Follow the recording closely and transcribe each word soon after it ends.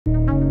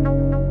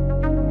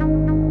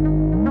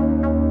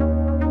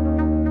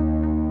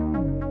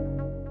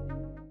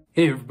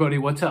Hey everybody,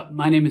 what's up?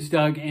 My name is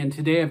Doug, and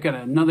today I've got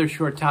another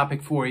short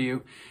topic for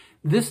you.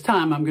 This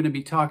time I'm going to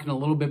be talking a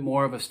little bit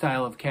more of a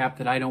style of cap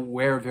that I don't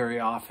wear very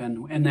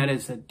often, and that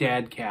is a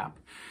dad cap.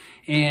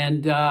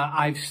 And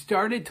I've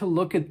started to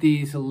look at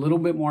these a little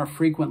bit more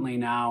frequently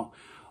now,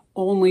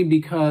 only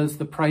because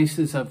the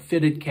prices of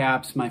fitted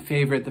caps, my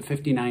favorite, the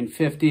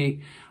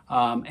 5950,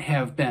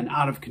 have been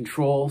out of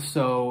control.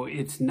 So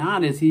it's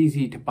not as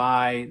easy to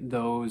buy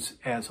those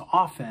as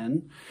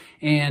often.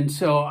 And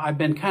so I've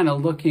been kind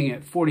of looking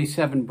at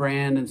 47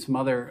 brand and some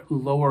other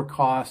lower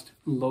cost,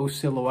 low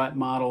silhouette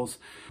models.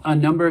 A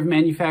number of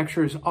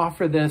manufacturers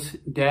offer this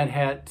dad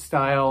hat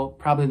style.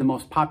 Probably the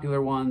most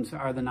popular ones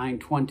are the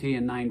 920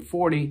 and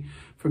 940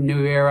 from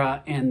New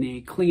Era, and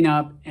the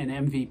Cleanup and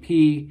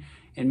MVP.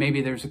 And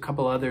maybe there's a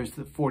couple others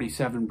that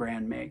 47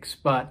 brand makes.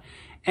 But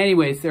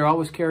anyways, they're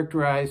always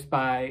characterized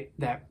by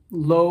that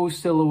low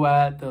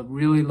silhouette, the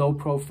really low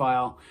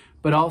profile,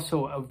 but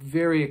also a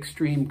very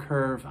extreme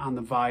curve on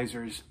the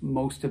visors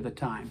most of the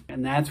time.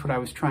 And that's what I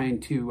was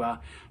trying to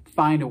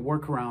find a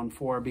workaround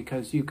for,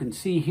 because you can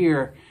see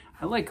here,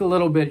 I like a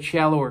little bit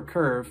shallower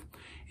curve.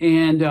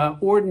 And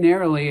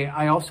ordinarily,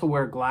 I also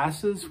wear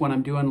glasses when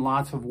I'm doing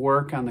lots of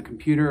work on the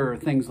computer or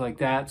things like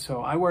that.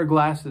 So I wear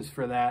glasses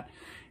for that.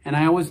 And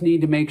I always need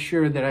to make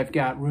sure that I've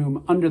got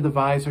room under the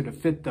visor to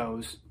fit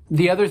those.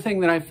 The other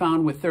thing that I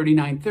found with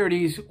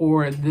 3930s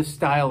or this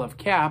style of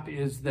cap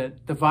is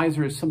that the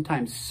visor is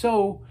sometimes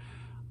so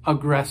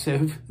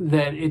aggressive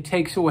that it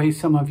takes away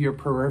some of your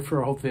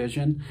peripheral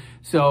vision.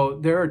 So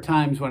there are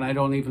times when I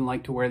don't even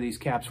like to wear these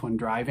caps when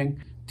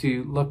driving,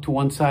 to look to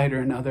one side or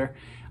another.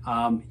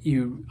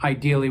 You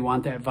ideally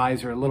want that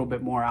visor a little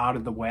bit more out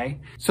of the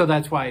way. So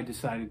that's why I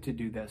decided to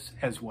do this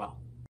as well.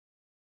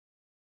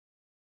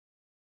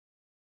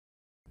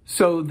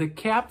 So the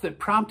cap that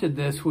prompted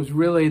this was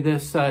really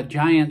this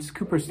Giants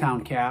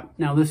Cooperstown cap.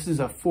 Now this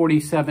is a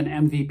 47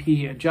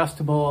 MVP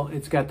adjustable.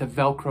 It's got the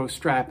Velcro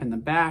strap in the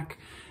back.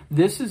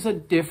 This is a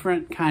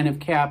different kind of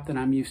cap than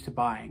I'm used to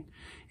buying.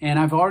 And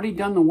I've already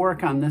done the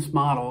work on this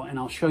model, and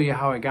I'll show you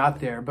how I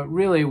got there. But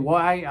really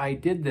why I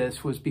did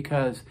this was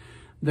because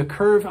the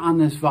curve on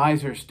this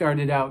visor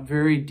started out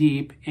very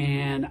deep,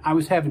 and I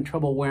was having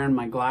trouble wearing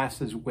my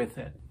glasses with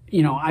it.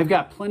 You know, I've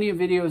got plenty of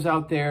videos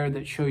out there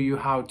that show you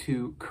how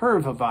to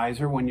curve a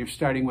visor when you're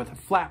starting with a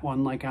flat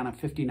one, like on a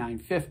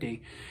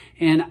 5950.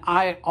 And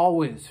I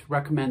always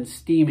recommend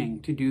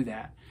steaming to do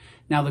that.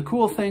 Now, the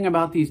cool thing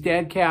about these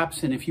dad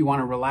caps, and if you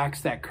want to relax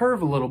that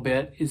curve a little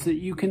bit, is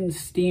that you can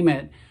steam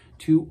it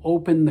to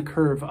open the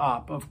curve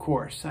up, of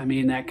course. I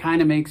mean, that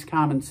kind of makes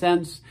common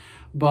sense,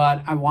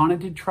 but I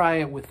wanted to try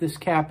it with this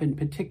cap in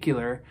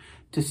particular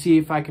to see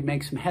if I could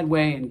make some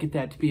headway and get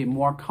that to be a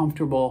more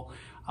comfortable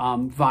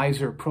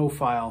visor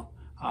profile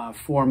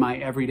for my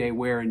everyday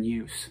wear and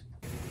use.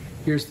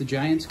 Here's the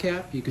Giants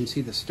cap. You can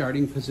see the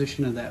starting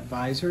position of that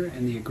visor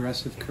and the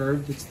aggressive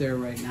curve that's there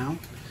right now.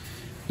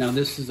 Now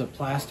this is a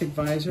plastic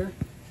visor,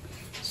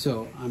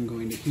 so I'm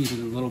going to heat it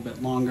a little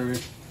bit longer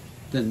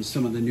than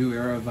some of the New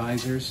Era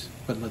visors,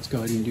 but let's go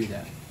ahead and do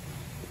that.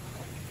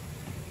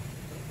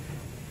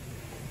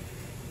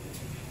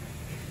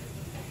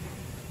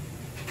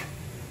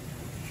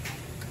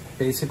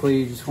 Basically,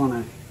 you just want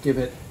to give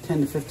it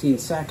 10 to 15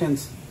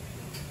 seconds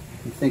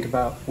and think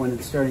about when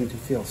it's starting to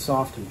feel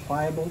soft and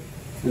pliable.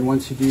 And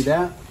once you do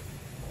that,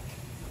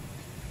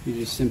 you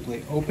just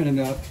simply open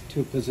it up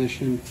to a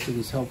position that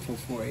is helpful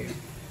for you.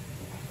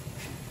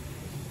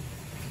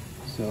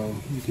 So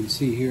you can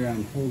see here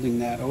I'm holding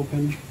that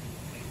open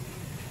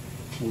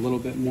a little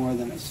bit more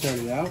than it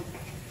started out.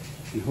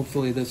 And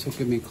hopefully this will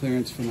give me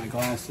clearance for my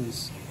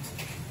glasses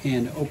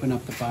and open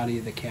up the body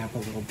of the cap a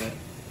little bit.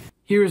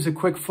 Here's a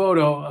quick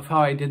photo of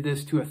how I did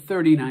this to a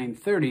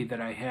 3930 that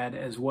I had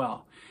as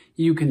well.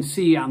 You can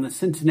see on the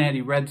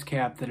Cincinnati Reds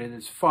cap that it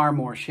is far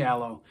more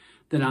shallow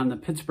than on the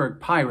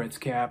Pittsburgh Pirates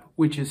cap,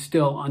 which is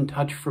still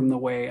untouched from the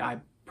way I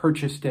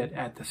purchased it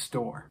at the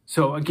store.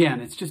 So again,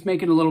 it's just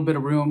making a little bit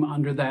of room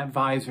under that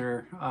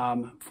visor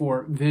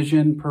for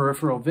vision,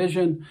 peripheral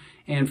vision,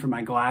 and for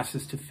my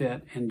glasses to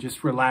fit, and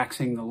just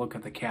relaxing the look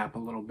of the cap a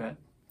little bit.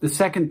 The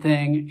second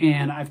thing,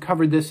 and I've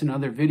covered this in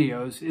other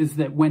videos, is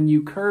that when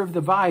you curve the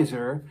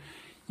visor,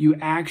 you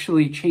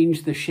actually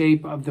change the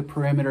shape of the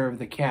perimeter of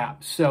the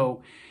cap.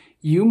 So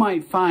you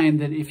might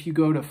find that if you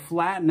go to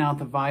flatten out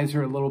the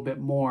visor a little bit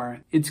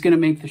more, it's going to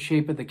make the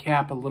shape of the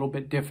cap a little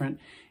bit different,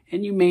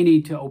 and you may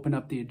need to open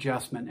up the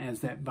adjustment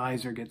as that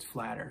visor gets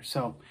flatter.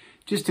 So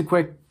just a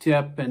quick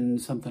tip and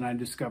something I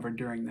discovered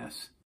during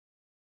this.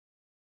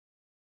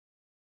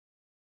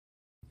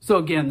 So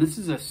again, this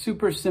is a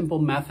super simple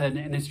method,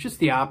 and it's just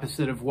the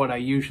opposite of what I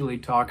usually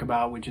talk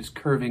about, which is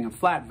curving a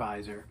flat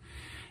visor.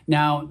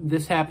 Now,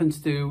 this happens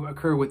to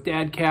occur with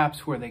dad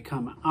caps where they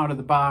come out of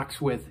the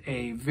box with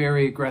a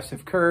very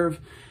aggressive curve.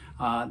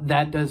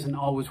 That doesn't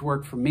always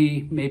work for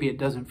me. Maybe it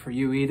doesn't for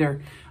you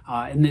either.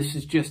 And this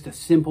is just a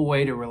simple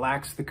way to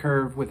relax the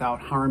curve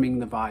without harming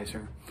the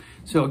visor.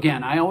 So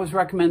again, I always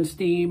recommend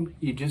steam.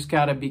 You just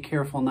got to be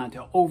careful not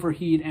to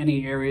overheat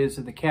any areas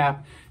of the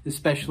cap,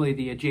 especially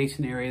the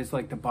adjacent areas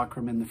like the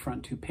buckram and the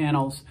front two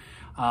panels.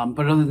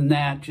 But other than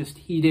that, just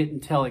heat it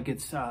until it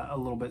gets a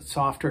little bit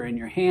softer in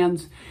your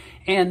hands.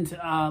 And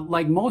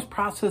like most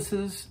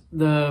processes,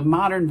 the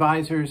modern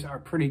visors are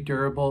pretty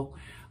durable,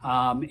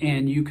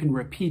 and you can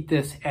repeat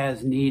this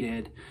as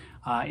needed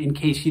in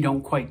case you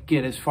don't quite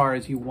get as far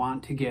as you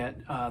want to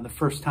get the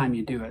first time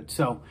you do it.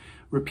 So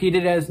repeat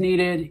it as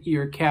needed.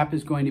 Your cap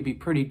is going to be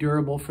pretty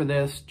durable for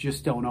this.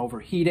 Just don't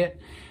overheat it.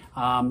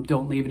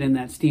 Don't leave it in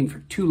that steam for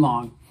too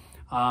long.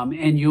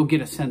 And you'll get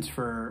a sense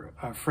for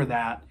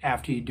that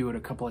after you do it a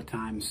couple of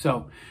times.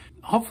 So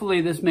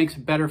hopefully this makes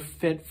a better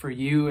fit for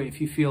you if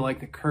you feel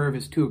like the curve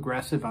is too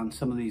aggressive on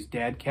some of these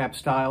dad cap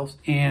styles.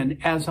 And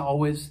as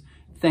always,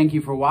 thank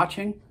you for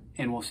watching,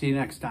 and we'll see you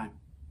next time.